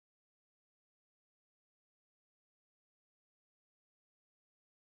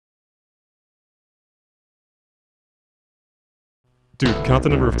Dude, count the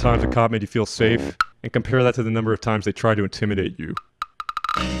number of times a cop made you feel safe, and compare that to the number of times they tried to intimidate you.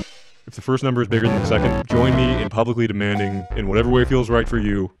 If the first number is bigger than the second, join me in publicly demanding, in whatever way feels right for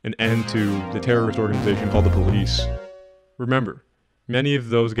you, an end to the terrorist organization called the police. Remember, many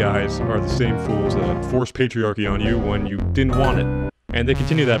of those guys are the same fools that forced patriarchy on you when you didn't want it. And they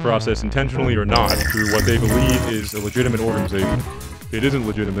continue that process intentionally or not through what they believe is a legitimate organization. It isn't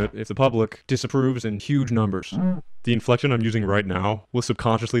legitimate if the public disapproves in huge numbers. The inflection I'm using right now was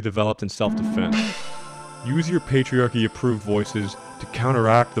subconsciously developed in self-defense. Use your patriarchy-approved voices to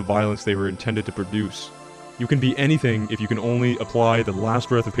counteract the violence they were intended to produce. You can be anything if you can only apply the last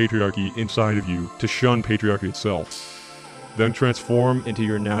breath of patriarchy inside of you to shun patriarchy itself. Then transform into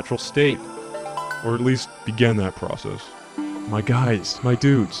your natural state. Or at least begin that process. My guys, my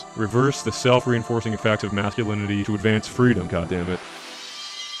dudes, reverse the self-reinforcing effects of masculinity to advance freedom, goddammit.